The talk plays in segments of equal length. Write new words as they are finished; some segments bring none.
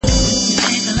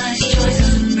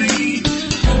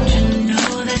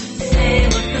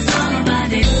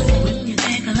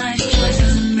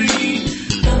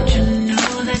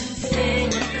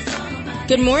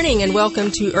morning and welcome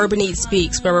to Urban Eat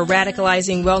Speaks, where we're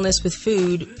radicalizing wellness with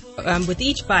food with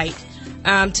each bite.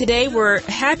 Today we're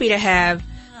happy to have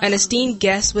an esteemed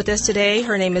guest with us today.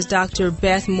 Her name is Dr.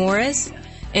 Beth Morris,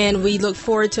 and we look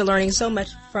forward to learning so much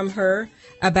from her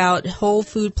about whole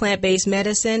food plant-based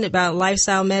medicine, about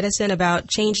lifestyle medicine, about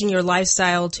changing your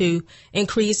lifestyle to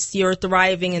increase your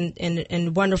thriving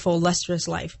and wonderful, lustrous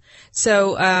life.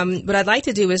 So what I'd like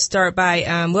to do is start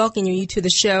by welcoming you to the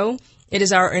show. It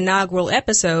is our inaugural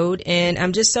episode, and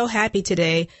I'm just so happy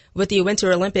today with the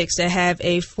Winter Olympics to have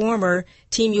a former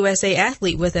Team USA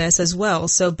athlete with us as well.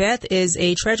 So Beth is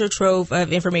a treasure trove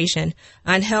of information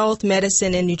on health,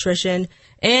 medicine, and nutrition,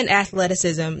 and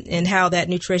athleticism, and how that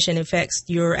nutrition affects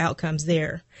your outcomes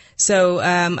there. So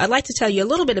I'd like to tell you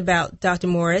a little bit about Dr.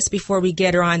 Morris before we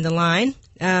get her on the line.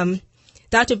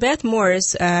 Dr. Beth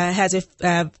Morris has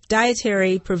a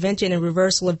dietary prevention and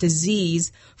reversal of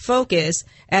disease focus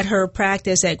at her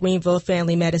practice at Greenville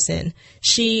Family Medicine.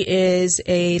 She is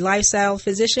a lifestyle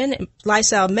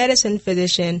medicine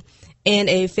physician, and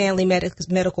a family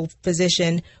medical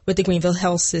physician with the Greenville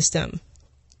Health System.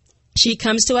 She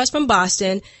comes to us from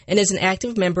Boston and is an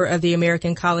active member of the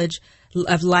American College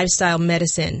of Lifestyle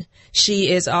Medicine. She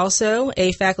is also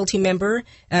a faculty member,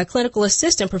 a clinical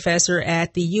assistant professor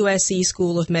at the USC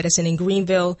School of Medicine in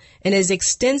Greenville, and is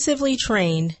extensively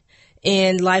trained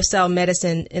in lifestyle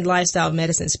medicine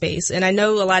space. And I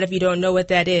know a lot of you don't know what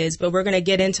that is, but we're going to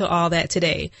get into all that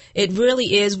today. It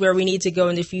really is where we need to go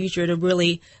in the future to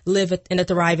really live in a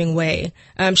thriving way.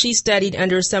 She studied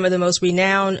under some of the most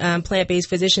renowned plant-based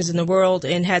physicians in the world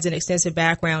and has an extensive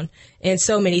background in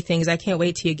so many things. I can't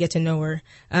wait till you get to know her.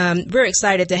 We're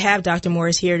excited to have Dr.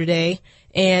 Morris here today,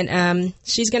 and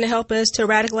she's going to help us to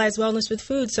radicalize wellness with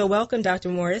food. So welcome, Dr.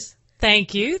 Morris.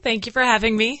 Thank you. Thank you for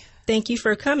having me. Thank you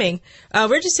for coming.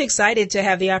 We're just excited to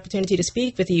have the opportunity to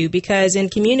speak with you because in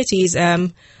communities,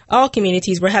 all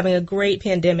communities, we're having a great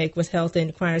pandemic with health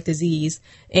and chronic disease,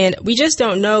 and we just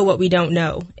don't know what we don't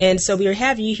know. And so we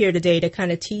have you here today to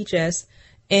kind of teach us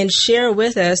and share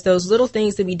with us those little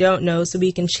things that we don't know so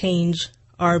we can change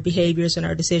our behaviors and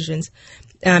our decisions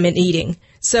in eating.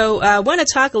 So I want to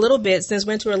talk a little bit, since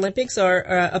Winter Olympics are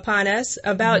upon us,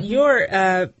 about your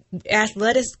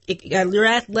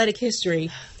athletic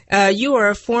history. You are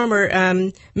a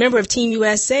former member of Team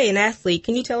USA, an athlete.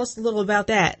 Can you tell us a little about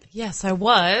that? Yes, I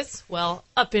was. Well,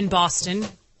 up in Boston,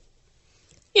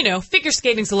 you know, figure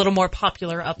skating's a little more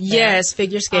popular up there. Yes,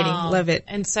 figure skating. Love it.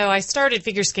 And so I started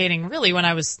figure skating really when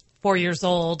I was 4 years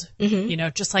old, you know,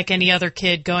 just like any other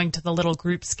kid going to the little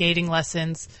group skating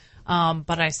lessons.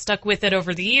 But I stuck with it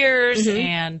over the years,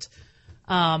 and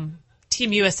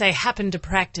Team USA happened to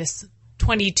practice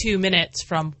 22 minutes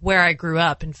from where I grew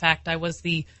up. In fact, I was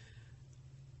the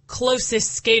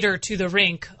closest skater to the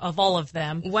rink of all of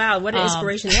them. Wow, what an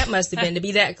inspiration that must have been to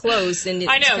be that close, and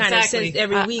I know, kind exactly. of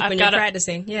every week when you're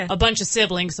practicing. Yeah, a bunch of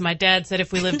siblings, and my dad said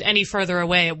if we lived any further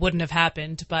away, it wouldn't have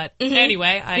happened. But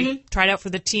anyway, I tried out for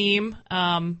the team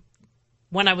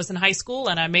when I was in high school,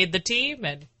 and I made the team,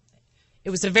 and it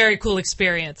was a very cool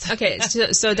experience. Okay,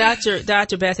 so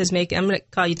Dr. Beth is making, I'm going to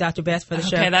call you Dr. Beth for the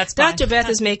show. Okay, that's fine. Dr. Beth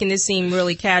is making this seem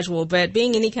really casual, but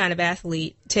being any kind of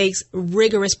athlete takes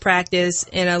rigorous practice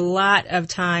and a lot of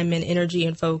time and energy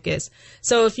and focus.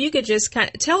 So if you could just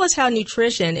kind of tell us how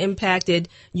nutrition impacted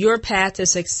your path to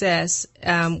success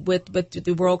with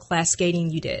the world-class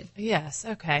skating you did. Yes,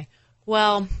 okay.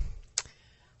 Well,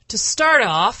 to start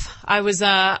off, I was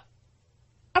a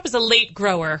late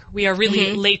grower. We are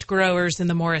really late growers in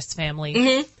the Morris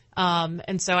family.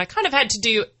 And so I kind of had to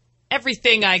do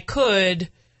everything I could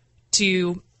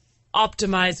to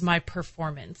optimize my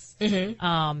performance.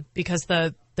 Because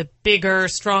the bigger,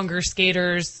 stronger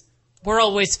skaters were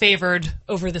always favored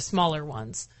over the smaller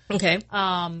ones. Okay.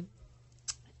 And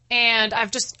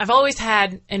I've always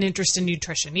had an interest in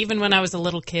nutrition. Even when I was a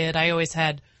little kid, I always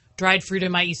had dried fruit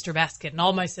in my Easter basket, and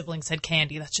all my siblings had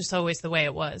candy. That's just always the way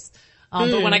it was.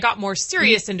 But when I got more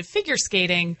serious into figure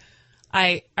skating,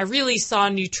 I really saw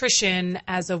nutrition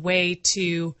as a way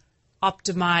to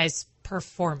optimize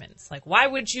performance. Like, why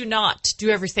would you not do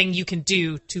everything you can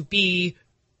do to be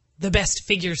the best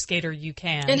figure skater you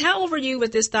can? And how old were you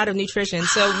with this thought of nutrition?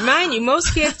 So mind you,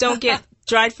 most kids don't get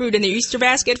dried fruit in their Easter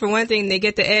basket. For one thing, they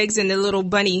get the eggs and the little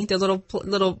bunny, the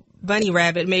little bunny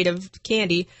rabbit made of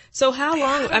candy. So how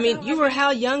long, I mean, you were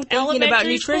how young thinking about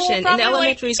nutrition? In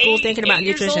elementary school thinking about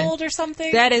nutrition. 8 years old or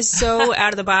something? That is so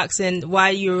out of the box and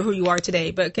why you're who you are today.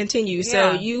 But continue. Yeah.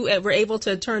 So you were able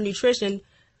to turn nutrition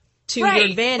to your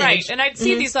advantage. Right. And I'd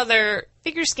see these other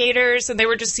figure skaters, and they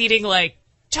were just eating like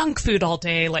junk food all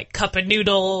day, like cup of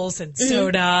noodles and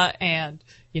soda and,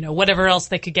 whatever else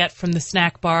they could get from the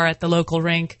snack bar at the local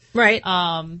rink. Right.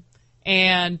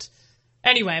 And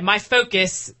anyway, my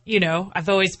focus, I've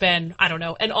always been,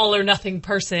 an all or nothing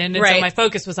person. And so my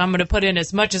focus was I'm going to put in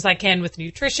as much as I can with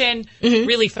nutrition,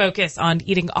 really focus on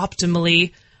eating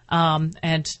optimally.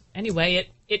 And anyway,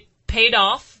 it paid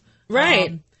off.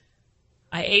 Right.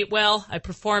 I ate well. I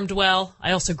performed well.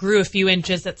 I also grew a few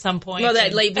inches at some point. Well,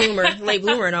 that late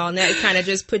bloomer and all, and that kind of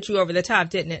just put you over the top,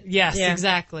 didn't it? Yes,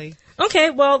 exactly. Okay,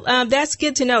 well, that's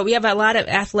good to know. We have a lot of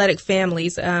athletic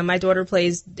families. My daughter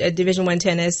plays Division I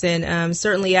tennis, and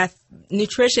certainly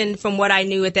nutrition, from what I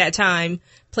knew at that time,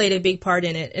 played a big part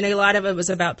in it. And a lot of it was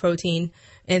about protein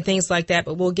and things like that,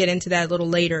 but we'll get into that a little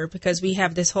later because we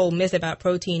have this whole myth about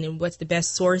protein and what's the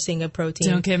best sourcing of protein.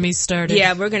 Don't get me started.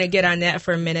 Yeah, we're going to get on that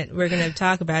for a minute. We're going to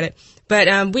talk about it.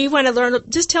 But we want to learn,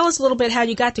 just tell us a little bit how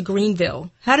you got to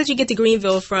Greenville. How did you get to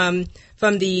Greenville from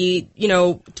the,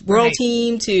 world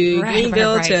team to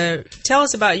Greenville to tell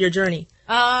us about your journey?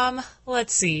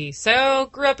 Let's see. So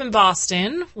grew up in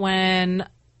Boston. When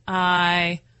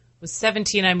I was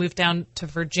 17, I moved down to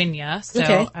Virginia.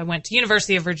 So I went to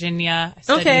University of Virginia. I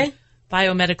studied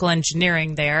biomedical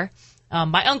engineering there.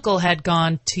 My uncle had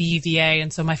gone to UVA,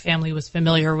 and so my family was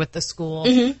familiar with the school.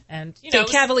 And so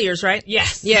Cavaliers, right?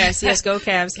 Yes, go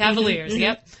Cavs. Cavaliers.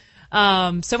 Yep.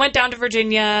 So went down to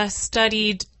Virginia,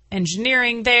 studied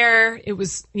engineering there. It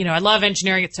was, I love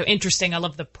engineering. It's so interesting. I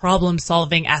love the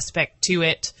problem-solving aspect to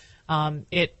it.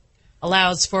 It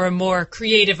allows for a more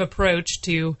creative approach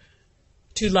to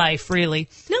life, really.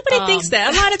 Nobody thinks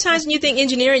that. A lot of times when you think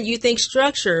engineering, you think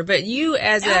structure, but you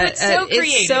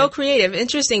it's so creative.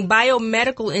 Interesting.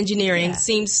 Biomedical engineering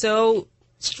seems so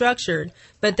structured,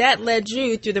 but that led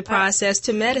you through the process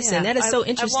to medicine. That is so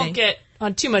interesting. I won't get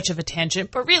on too much of a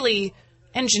tangent, but really,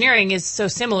 engineering is so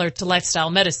similar to lifestyle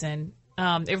medicine.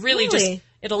 It really just,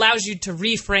 it allows you to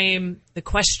reframe the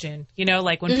question.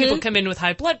 Like when people come in with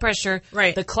high blood pressure,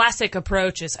 the classic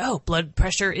approach is, blood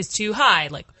pressure is too high.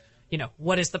 Like,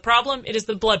 what is the problem? It is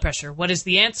the blood pressure. What is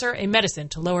the answer? A medicine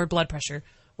to lower blood pressure.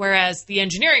 Whereas the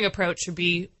engineering approach should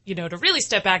be, to really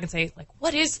step back and say, like,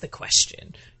 what is the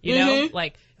question?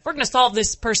 Like, if we're going to solve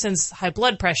this person's high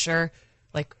blood pressure,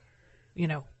 like,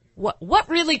 what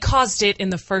really caused it in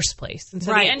the first place? And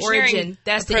so the engineering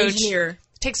that's approach the engineer.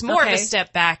 Takes more of a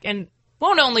step back and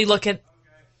won't only look at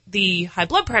the high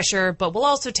blood pressure, but will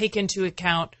also take into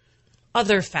account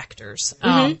other factors,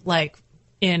 like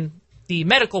in the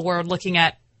medical world, looking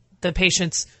at the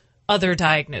patient's other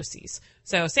diagnoses.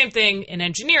 So same thing in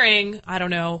engineering. I don't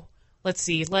know. Let's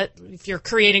see. If you're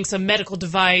creating some medical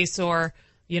device or,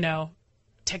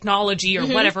 technology or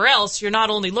whatever else, you're not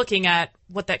only looking at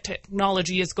what that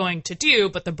technology is going to do,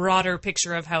 but the broader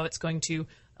picture of how it's going to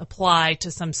apply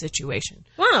to some situation.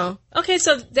 Wow. Okay,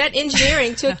 so that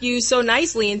engineering took you so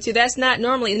nicely into, that's not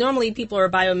normally people are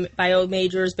bio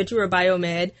majors, but you were a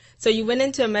biomed. So you went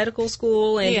into medical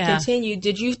school and continued.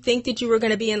 Did you think that you were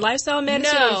going to be in lifestyle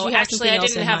medicine? No, actually I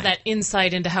didn't have that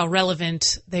insight into how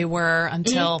relevant they were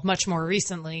until much more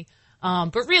recently.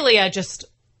 But really I just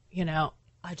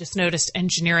noticed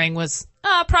engineering was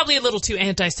probably a little too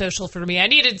antisocial for me. I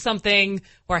needed something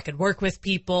where I could work with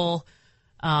people,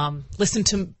 listen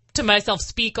to myself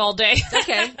speak all day.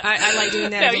 Okay. I like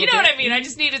doing that. No, you know what I mean? I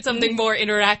just needed something more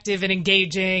interactive and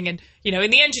engaging. And,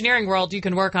 in the engineering world, you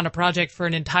can work on a project for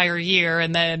an entire year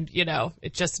and then,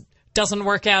 it just doesn't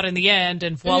work out in the end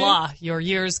and voila, your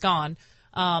year is gone.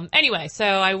 Anyway, so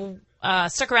I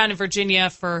stuck around in Virginia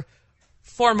for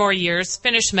 4 more years,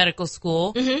 finished medical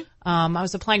school. I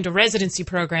was applying to residency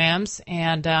programs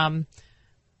and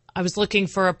I was looking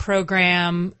for a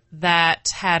program that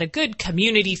had a good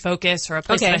community focus or a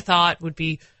place that I thought would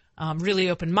be really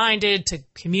open-minded to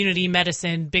community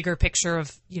medicine, bigger picture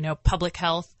of, public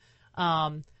health.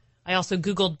 I also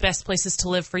Googled best places to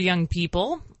live for young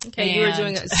people. Okay, you were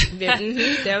doing that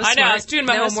was I know, I was doing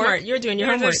my homework. Smart. You were doing your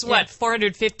homework. There's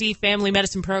 450 family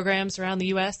medicine programs around the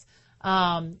U.S.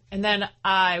 And then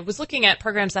I was looking at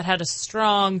programs that had a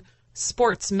strong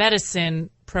sports medicine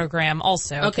program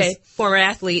also. Okay, former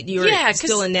athlete, you were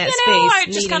still in that space. I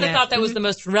just kind of thought that was the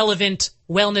most relevant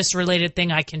wellness-related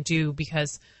thing I can do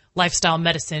because lifestyle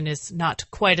medicine is not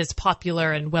quite as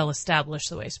popular and well-established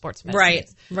the way sports medicine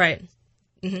is. Right.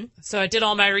 So I did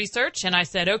all my research and I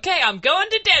said, okay, I'm going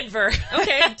to Denver.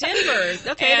 Okay, Denver.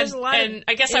 Okay, there's a lot and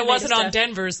I guess I wasn't on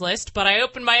Denver's list, but I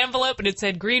opened my envelope and it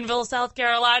said Greenville, South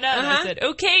Carolina. And I said,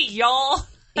 okay, y'all.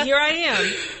 Here I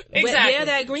am. Exactly. Yeah,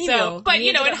 that Greenville. So, but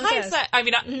in hindsight, I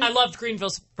mean, I loved Greenville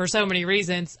for so many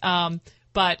reasons.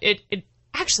 But it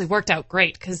actually worked out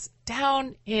great because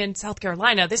down in South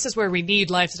Carolina, this is where we need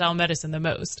lifestyle medicine the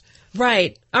most.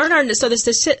 Right. So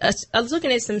I was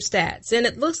looking at some stats, and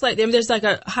it looks like there's like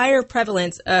a higher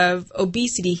prevalence of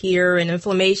obesity here and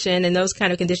inflammation and those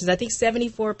kind of conditions. I think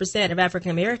 74% of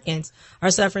African Americans are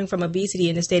suffering from obesity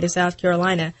in the state of South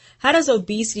Carolina. How does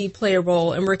obesity play a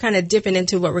role? And we're kind of dipping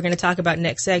into what we're going to talk about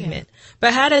next segment. Yeah.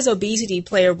 But how does obesity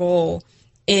play a role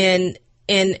in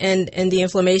the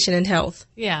inflammation and health?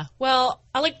 Yeah. Well,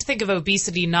 I like to think of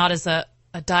obesity not as a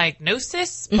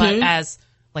diagnosis, but as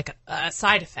like a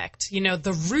side effect. You know,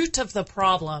 the root of the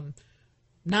problem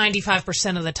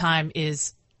 95% of the time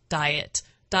is diet.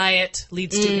 Diet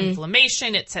leads to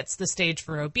inflammation. It sets the stage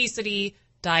for obesity.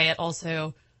 Diet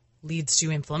also leads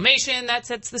to inflammation. That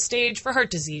sets the stage for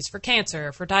heart disease, for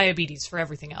cancer, for diabetes, for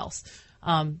everything else.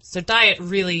 So diet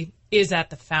really is at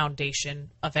the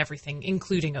foundation of everything,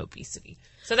 including obesity.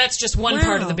 So that's just one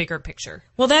part of the bigger picture.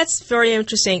 Well, that's very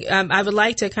interesting. I would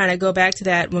like to kind of go back to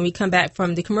that when we come back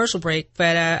from the commercial break.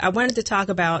 But I wanted to talk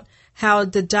about how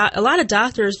a lot of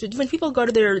doctors, when people go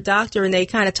to their doctor and they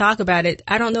kind of talk about it,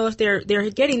 I don't know if they're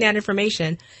getting that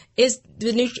information.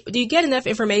 Do you get enough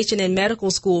information in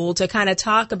medical school to kind of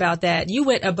talk about that? You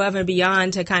went above and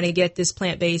beyond to kind of get this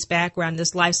plant-based background,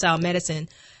 this lifestyle medicine.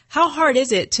 How hard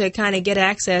is it to kind of get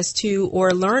access to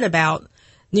or learn about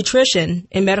nutrition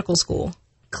in medical school?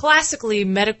 Classically,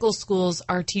 medical schools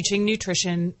are teaching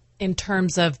nutrition in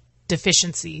terms of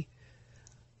deficiency.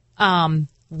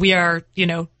 We are,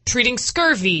 treating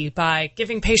scurvy by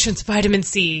giving patients vitamin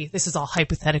C. This is all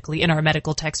hypothetically in our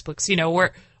medical textbooks.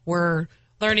 We're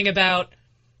learning about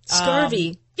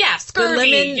scurvy.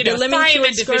 Scurvy. The lemon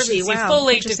thiamine scurvy. deficiency, Wow,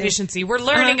 folate deficiency. We're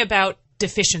learning about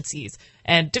deficiencies.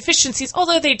 And deficiencies,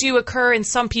 although they do occur in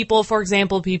some people, for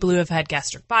example, people who have had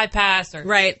gastric bypass or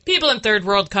people in third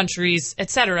world countries,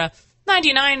 etc.,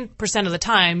 99% of the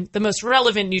time, the most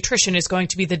relevant nutrition is going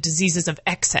to be the diseases of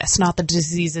excess, not the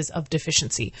diseases of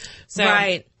deficiency. So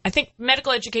I think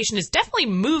medical education is definitely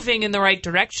moving in the right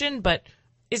direction, but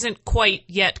isn't quite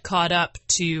yet caught up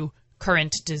to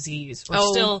current disease. We're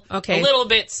still a little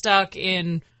bit stuck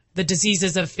in the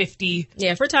diseases of 50.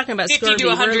 Yeah, if we're talking about 50 scurvy, to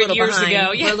 100 we're a little years behind.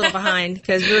 ago. Yeah. We're a little behind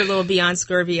because we're a little beyond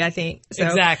scurvy, I think. So,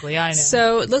 exactly, I know.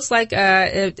 So it looks like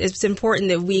it's important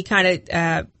that we kind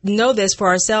of know this for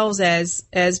ourselves as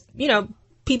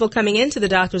people coming into the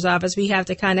doctor's office. We have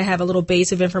to kind of have a little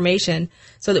base of information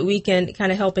so that we can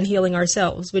kind of help in healing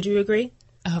ourselves. Would you agree?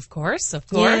 Of course.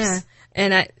 Yeah.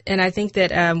 And I think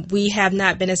that we have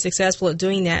not been as successful at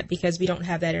doing that because we don't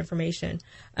have that information.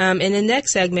 In the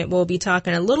next segment, we'll be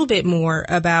talking a little bit more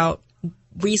about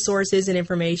resources and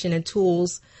information and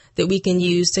tools that we can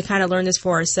use to kind of learn this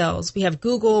for ourselves. We have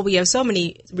Google. We have so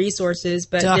many resources,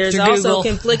 but there's also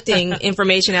conflicting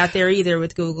information out there either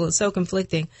with Google. It's so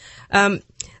conflicting.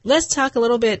 Let's talk a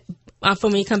little bit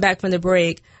when we come back from the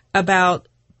break about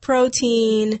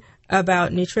protein,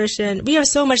 about nutrition. We have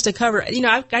so much to cover.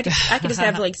 I could just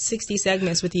have like 60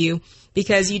 segments with you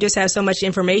because you just have so much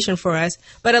information for us.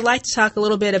 But I'd like to talk a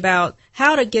little bit about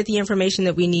how to get the information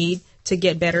that we need to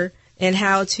get better and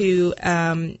how to,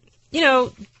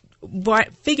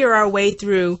 figure our way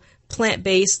through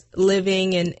plant-based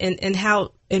living and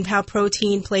how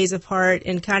protein plays a part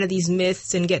and kind of these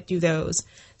myths and get through those.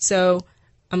 So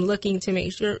I'm looking to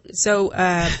make sure. So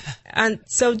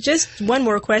just one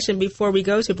more question before we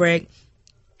go to break.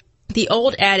 The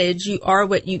old adage, you are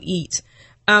what you eat.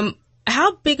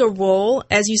 How big a role,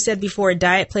 as you said before,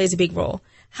 diet plays a big role.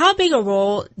 How big a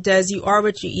role does you are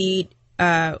what you eat,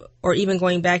 or even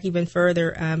going back even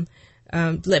further,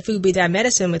 let food be thy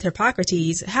medicine with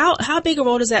Hippocrates. How big a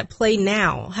role does that play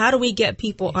now? How do we get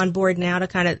people on board now to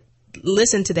kind of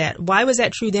listen to that? Why was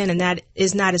that true then and that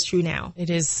is not as true now? It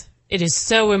is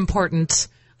so important.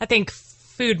 I think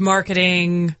food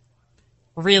marketing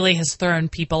really has thrown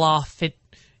people off. It,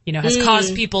 has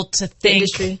caused people to think,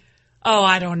 oh,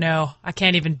 I don't know. I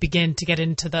can't even begin to get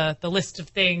into the list of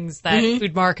things that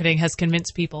food marketing has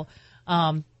convinced people.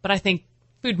 But I think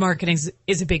food marketing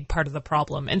is a big part of the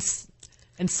problem.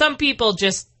 And some people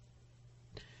just,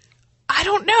 I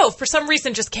don't know, for some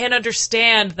reason just can't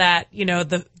understand that,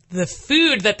 the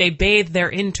food that they bathe their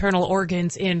internal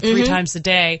organs in 3 times a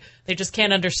day, they just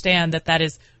can't understand that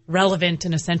is relevant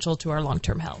and essential to our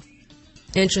long-term health.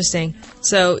 Interesting.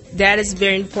 So that is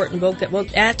very important. We'll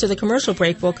after the commercial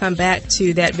break, we'll come back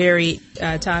to that very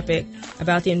topic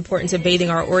about the importance of bathing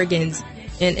our organs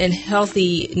in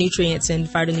healthy nutrients and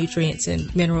phytonutrients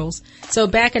and minerals. So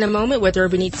back in a moment with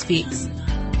Urban Eats Speaks.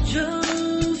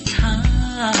 Just how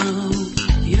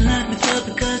you let me feel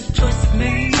because the choice is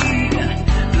made.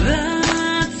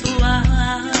 That's why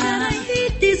I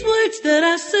hate these words that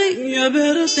I say You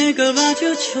better think about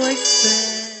your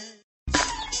choices.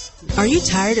 Are you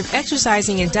tired of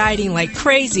exercising and dieting like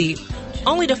crazy,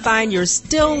 only to find you're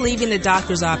still leaving the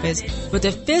doctor's office with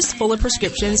a fist full of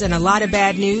prescriptions and a lot of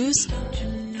bad news?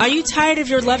 Are you tired of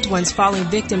your loved ones falling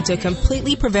victim to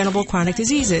completely preventable chronic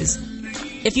diseases?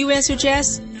 If you answered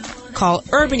yes, call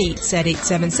Urban Eats at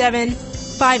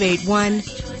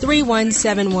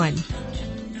 877-581-3171.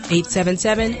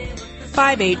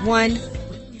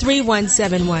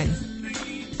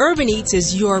 877-581-3171. Urban Eats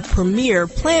is your premier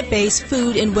plant-based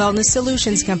food and wellness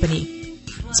solutions company,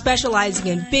 specializing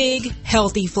in big,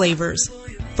 healthy flavors.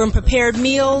 From prepared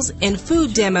meals and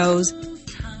food demos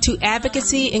to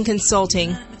advocacy and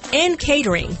consulting and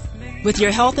catering. With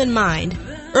your health in mind,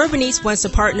 Urban Eats wants to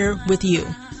partner with you.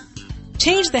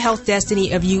 Change the health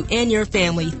destiny of you and your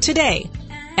family today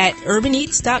at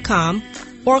urbaneats.com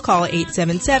or call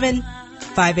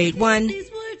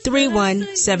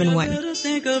 877-581-3171.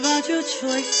 Think about your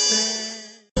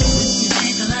choices. When you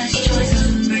make a life's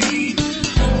choices free,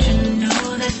 don't you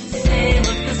know that say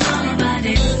what the song about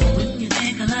it? When you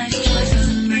make a life's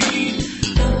choices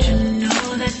free, don't you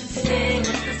know that say what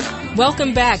the song.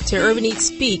 Welcome back to Urban Eats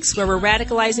Speaks, where we're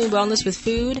radicalizing wellness with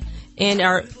food, and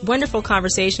our wonderful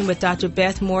conversation with Dr.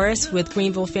 Beth Morris with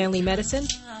Greenville Family Medicine.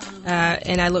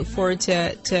 And I look forward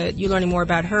to you learning more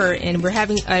about her. And we're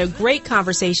having a great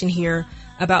conversation here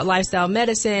about lifestyle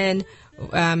medicine,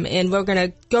 and we're going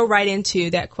to go right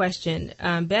into that question.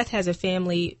 Beth has a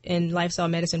family in lifestyle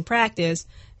medicine practice,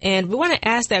 and we want to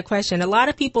ask that question. A lot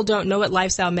of people don't know what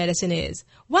lifestyle medicine is.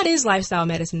 What is lifestyle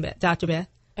medicine, Dr. Beth?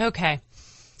 Okay.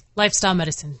 Lifestyle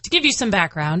medicine. To give you some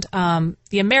background,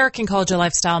 the American College of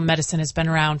Lifestyle Medicine has been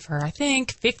around for, I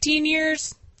think, 15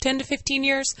 years, 10 to 15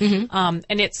 years. And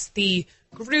it's the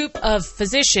group of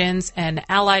physicians and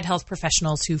allied health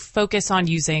professionals who focus on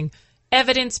using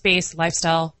evidence-based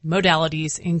lifestyle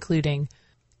modalities, including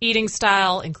eating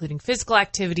style, including physical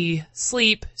activity,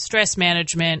 sleep, stress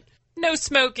management, no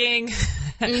smoking,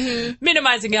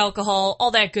 minimizing alcohol,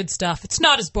 all that good stuff. It's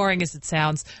not as boring as it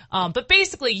sounds. But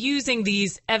basically using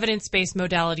these evidence-based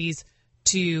modalities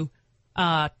to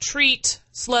treat,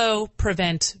 slow,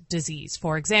 prevent disease.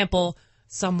 For example,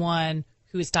 someone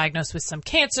who is diagnosed with some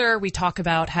cancer, we talk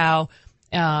about how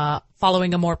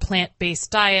following a more plant-based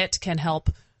diet can help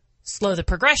slow the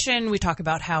progression. We talk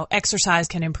about how exercise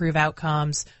can improve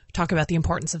outcomes. We talk about the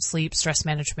importance of sleep, stress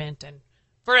management, and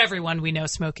for everyone, we know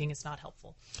smoking is not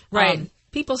helpful. Right.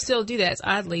 People still do that. It's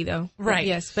oddly, though. Right.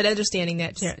 Yes, but understanding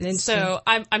that. So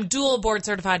I'm dual board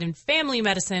certified in family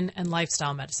medicine and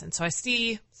lifestyle medicine. So I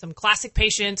see some classic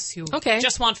patients who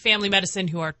just want family medicine,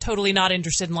 who are totally not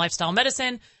interested in lifestyle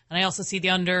medicine. And I also see the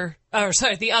other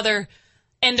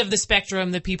end of the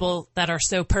spectrum, the people that are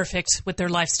so perfect with their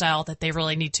lifestyle that they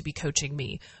really need to be coaching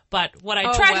me. But what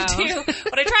I try to do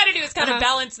is kind of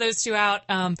balance those two out.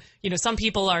 Some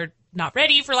people are not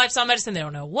ready for lifestyle medicine. They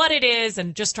don't know what it is,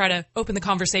 and just try to open the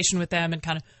conversation with them and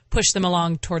kind of push them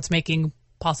along towards making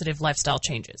positive lifestyle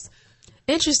changes.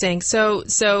 Interesting. So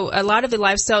a lot of the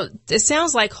lifestyle, it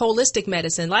sounds like holistic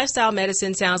medicine. Lifestyle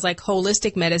medicine sounds like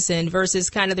holistic medicine versus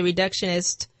kind of the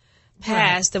reductionist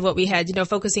past of what we had,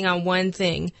 focusing on one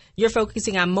thing. You're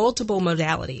focusing on multiple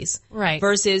modalities. Right.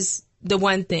 Versus the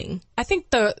one thing. I think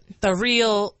the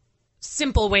real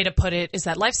simple way to put it is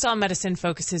that lifestyle medicine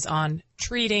focuses on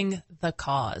treating the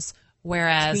cause,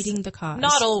 whereas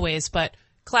not always, but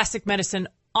classic medicine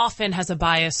often has a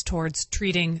bias towards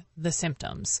treating the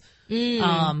symptoms.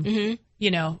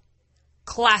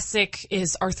 Classic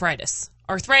is arthritis.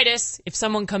 Arthritis, if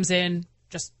someone comes in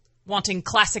just wanting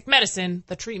classic medicine,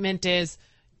 the treatment is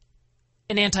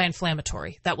an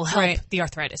anti-inflammatory that will help the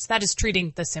arthritis. That is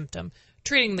treating the symptom.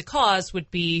 Treating the cause would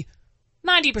be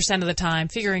 90% of the time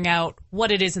figuring out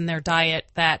what it is in their diet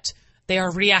that they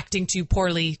are reacting to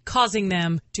poorly, causing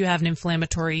them to have an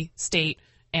inflammatory state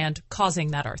and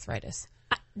causing that arthritis.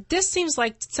 This seems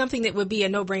like something that would be a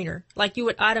no-brainer. Like you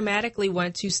would automatically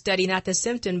want to study not the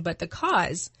symptom, but the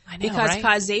cause. I know, because right?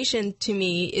 Causation to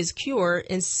me is cure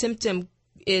and symptom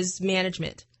is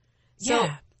management. So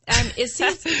it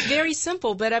seems very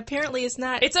simple, but apparently it's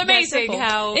not. It's amazing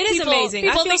how it is amazing.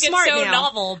 People I feel think smart it's so now.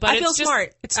 novel, but I feel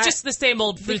smart. It's just the same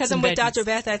old fruits because and I'm with veggies. Dr.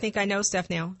 Beth. I think I know stuff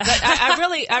now. But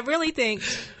I really think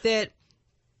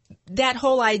that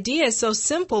whole idea is so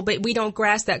simple, but we don't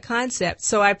grasp that concept.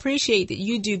 So I appreciate that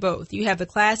you do both. You have the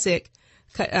classic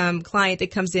client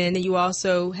that comes in, and you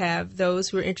also have those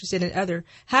who are interested in other.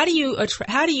 How do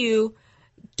you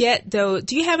get those?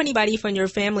 Do you have anybody from your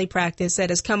family practice that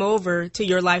has come over to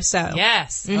your lifestyle?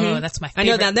 Yes. Mm-hmm. Oh, that's my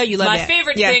favorite. I know you love my that. My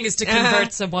favorite thing is to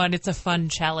convert someone. It's a fun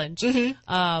challenge.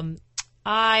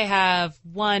 I have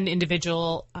one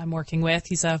individual I'm working with.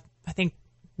 He's a I think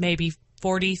maybe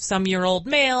 40-some-year-old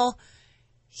male.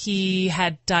 He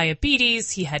had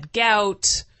diabetes, he had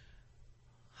gout,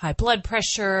 high blood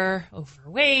pressure,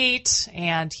 overweight,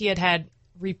 and he had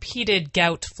repeated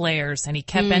gout flares, and he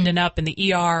kept ending up in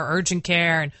the ER, urgent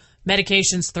care, and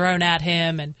medications thrown at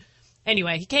him. And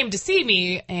anyway, he came to see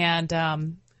me, and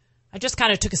I just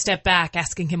kind of took a step back,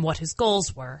 asking him what his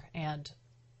goals were, and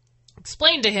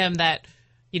explained to him that,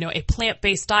 a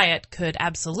plant-based diet could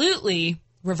absolutely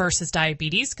reverse his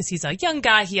diabetes, because he's a young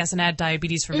guy. He hasn't had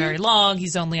diabetes for very long.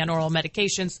 He's only on oral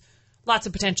medications. Lots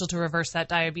of potential to reverse that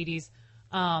diabetes.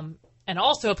 And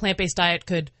also a plant-based diet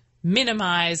could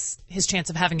minimize his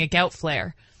chance of having a gout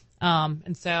flare.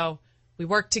 And so we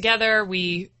worked together.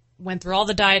 We went through all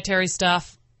the dietary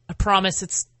stuff. I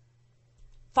promise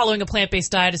following a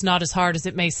plant-based diet is not as hard as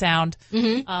it may sound.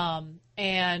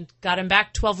 And got him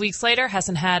back 12 weeks later,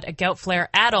 hasn't had a gout flare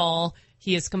at all.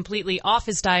 He is completely off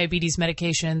his diabetes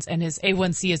medications, and his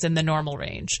A1C is in the normal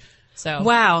range. So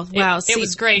Wow. it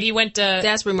was great.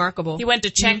 That's remarkable. He went to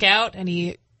check out, and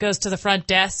he goes to the front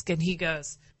desk, and he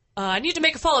goes, I need to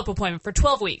make a follow-up appointment for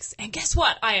 12 weeks. And guess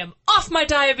what? I am off my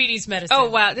diabetes medicine. Oh,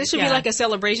 wow. This should be like a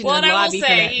celebration in the lobby for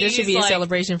that. There should be a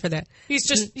celebration for that. He's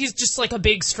just like a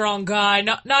big, strong guy.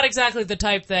 Not exactly the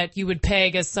type that you would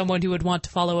peg as someone who would want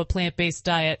to follow a plant-based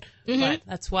diet. But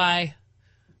that's why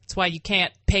you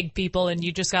can't peg people, and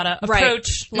you just got to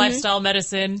approach lifestyle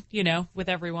medicine, with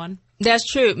everyone. That's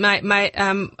true.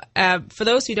 For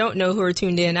those who don't know, who are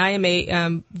tuned in, I am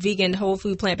a vegan, whole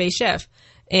food, plant-based chef.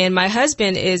 And my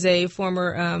husband is a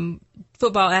former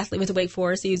football athlete with the Wake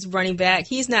Forest. He's running back.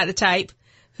 He's not the type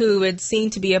who would seem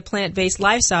to be a plant-based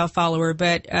lifestyle follower,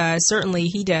 but certainly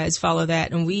he does follow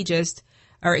that. And we just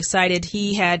are excited.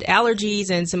 He had allergies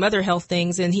and some other health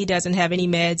things, and he doesn't have any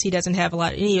meds. He doesn't have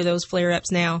any of those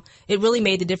flare-ups now. It really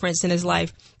made the difference in his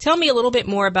life. Tell me a little bit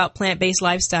more about plant-based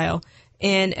lifestyle.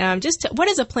 And what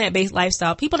is a plant-based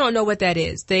lifestyle? People don't know what that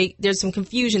is. There's some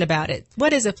confusion about it.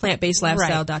 What is a plant-based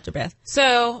lifestyle, Dr. Beth?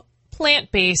 So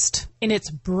plant-based, in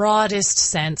its broadest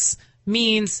sense,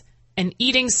 means an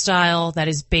eating style that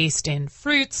is based in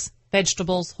fruits,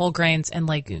 vegetables, whole grains, and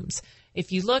legumes.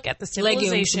 If you look at the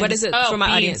civilizations... Legumes. What is it for my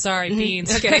beans, audience? Sorry,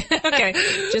 beans. Okay.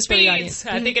 Just for the audience.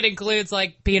 I think it includes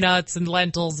like peanuts and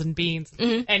lentils and beans.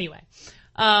 Anyway.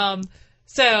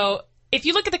 So if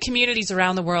you look at the communities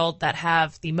around the world that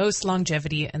have the most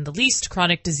longevity and the least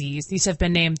chronic disease, these have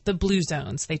been named the blue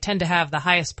zones. They tend to have the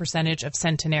highest percentage of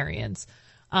centenarians.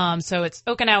 So it's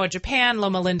Okinawa, Japan,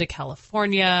 Loma Linda,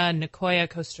 California, Nicoya,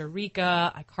 Costa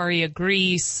Rica, Icaria,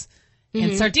 Greece,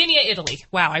 and Sardinia, Italy.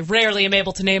 Wow, I rarely am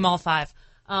able to name all five.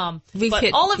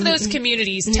 But all of those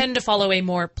communities tend to follow a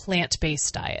more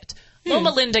plant-based diet.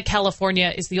 Loma Linda,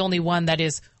 California is the only one that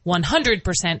is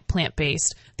 100%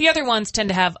 plant-based. The other ones tend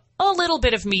to have a little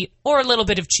bit of meat or a little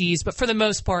bit of cheese, but for the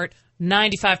most part,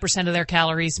 95% of their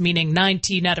calories, meaning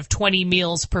 19 out of 20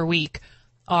 meals per week,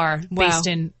 are based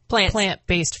in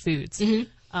plant-based foods.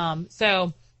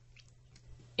 So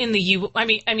in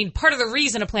the part of the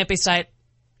reason a plant-based diet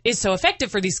is so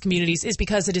effective for these communities is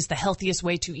because it is the healthiest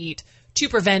way to eat to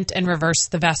prevent and reverse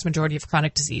the vast majority of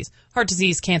chronic disease. Heart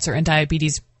disease, cancer, and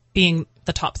diabetes being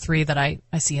the top three that I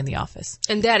see in the office.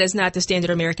 And that is not the standard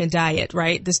American diet,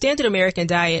 right? The standard American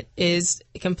diet is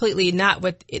completely not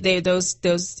what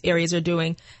those areas are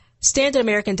doing. Standard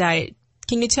American diet,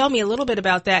 can you tell me a little bit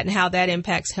about that and how that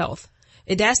impacts health?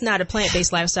 That's not a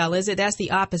plant-based lifestyle, is it? That's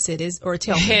the opposite,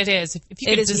 tell me. It is. If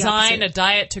you could design a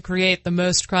diet to create the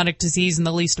most chronic disease in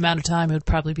the least amount of time, it would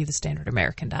probably be the standard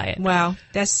American diet. Wow,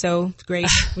 that's so great.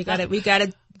 We got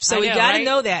to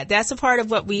know that. That's a part of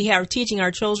what we are teaching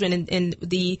our children in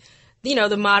the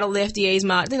model, the FDA's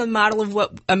model, the model of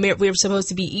what we're supposed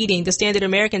to be eating. The standard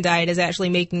American diet is actually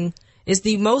is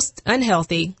the most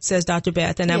unhealthy, says Dr.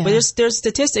 Beth. And there's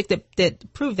statistics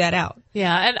that prove that out.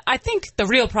 Yeah. And I think the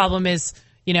real problem is,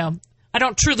 I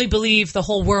don't truly believe the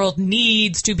whole world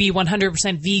needs to be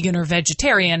 100% vegan or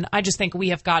vegetarian. I just think we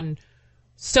have gotten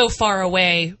so far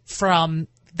away from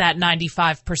that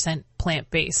 95%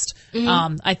 plant-based.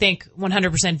 I think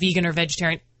 100% vegan or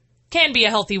vegetarian can be a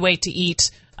healthy way to eat,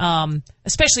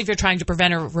 especially if you're trying to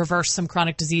prevent or reverse some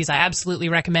chronic disease. I absolutely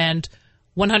recommend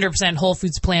 100% whole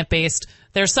foods plant-based.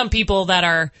 There are some people that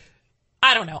are,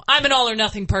 I don't know, I'm an all or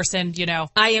nothing person,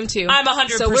 I am too. I'm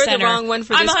 100%. So we're the wrong one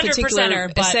for this particular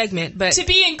segment. But to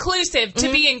be inclusive,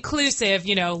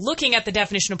 looking at the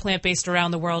definition of plant-based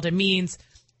around the world, it means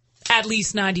at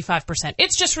least 95%.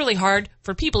 It's just really hard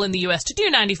for people in the U.S. to do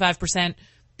 95%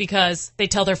 because they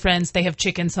tell their friends they have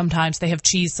chicken sometimes, they have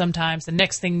cheese sometimes, and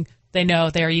next thing they know,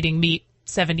 they're eating meat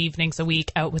 7 evenings a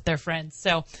week out with their friends.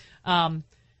 So,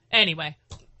 anyway.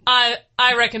 I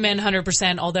recommend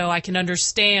 100%, although I can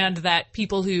understand that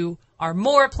people who are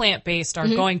more plant-based are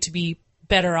going to be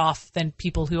better off than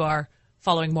people who are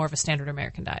following more of a standard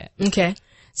American diet. Okay.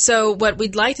 So what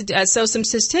we'd like to do, so some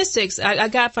statistics I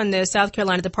got from the South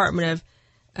Carolina Department of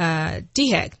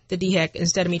DHEC, the DHEC,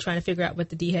 instead of me trying to figure out what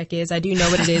the DHEC is. I do know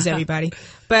what it is, everybody.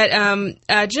 But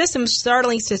just some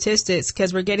startling statistics,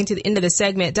 because we're getting to the end of the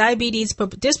segment. Diabetes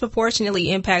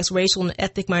disproportionately impacts racial and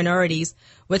ethnic minorities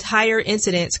with higher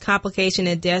incidence, complication,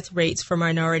 and death rates for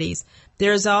minorities.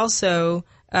 There's also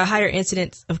a higher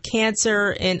incidence of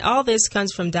cancer, and all this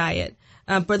comes from diet.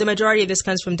 But the majority of this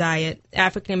comes from diet.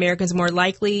 African Americans are more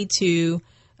likely to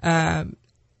die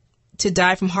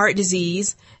from heart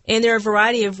disease, and there are a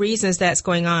variety of reasons that's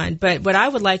going on. But what I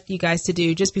would like you guys to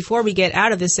do, just before we get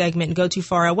out of this segment and go too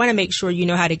far, I want to make sure you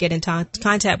know how to get in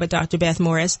contact with Dr. Beth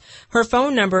Morris. Her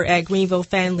phone number at Greenville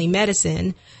Family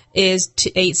Medicine is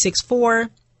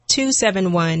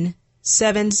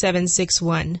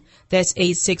 864-271-7761. That's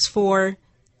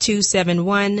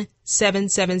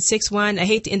 864-271-7761. I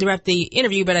hate to interrupt the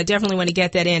interview, but I definitely want to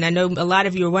get that in. I know a lot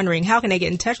of you are wondering, how can I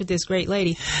get in touch with this great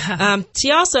lady?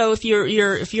 She also, if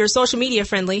you're social media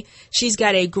friendly, she's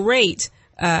got a great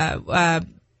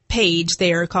page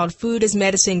there called Food is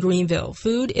Medicine Greenville.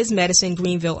 Food is Medicine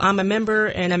Greenville. I'm a member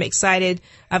and I'm excited.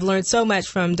 I've learned so much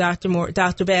from Dr.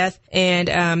 Beth,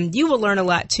 and you will learn a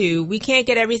lot too. We can't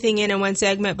get everything in one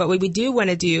segment, but what we do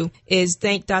want to do is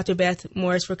thank Dr. Beth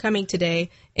Morris for coming today.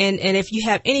 And if you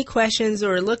have any questions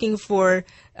or are looking for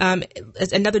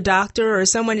another doctor or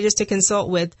someone just to consult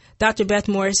with, Dr. Beth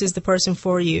Morris is the person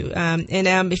for you.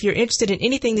 And if you're interested in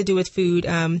anything to do with food,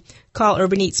 call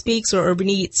Urban Eats Speaks or Urban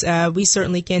Eats. We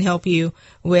certainly can help you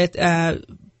with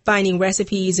finding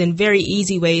recipes and very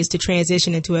easy ways to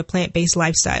transition into a plant-based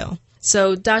lifestyle.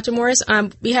 So, Dr. Morris,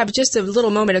 we have just a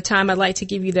little moment of time. I'd like to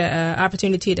give you the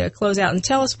opportunity to close out and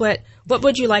tell us what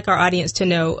would you like our audience to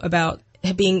know about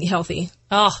being healthy?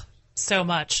 Oh, so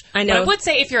much. I know. But I would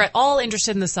say if you're at all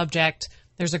interested in the subject,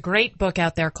 there's a great book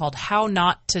out there called How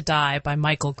Not to Die by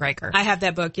Michael Greger. I have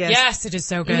that book, yes. Yes, it is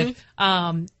so good.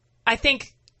 I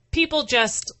think people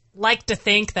just like to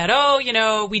think that,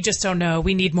 we just don't know.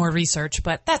 We need more research.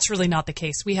 But that's really not the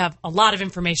case. We have a lot of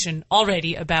information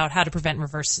already about how to prevent and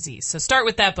reverse disease. So start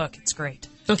with that book. It's great.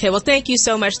 Okay, well, thank you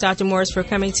so much, Dr. Morris, for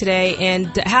coming today. And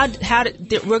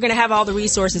we're going to have all the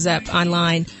resources up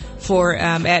online for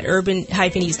at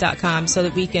urban-eats.com so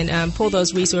that we can pull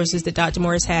those resources that Dr.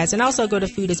 Morris has, and also go to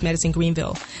Food is Medicine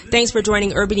Greenville. Thanks for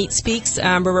joining Urban Eats Speaks,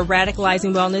 where we're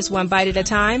radicalizing wellness one bite at a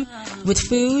time with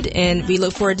food, and we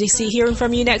look forward to hearing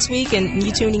from you next week and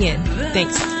you tuning in.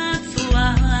 Thanks.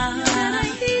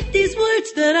 These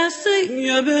words that I say,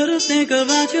 you better think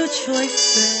about your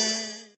choices.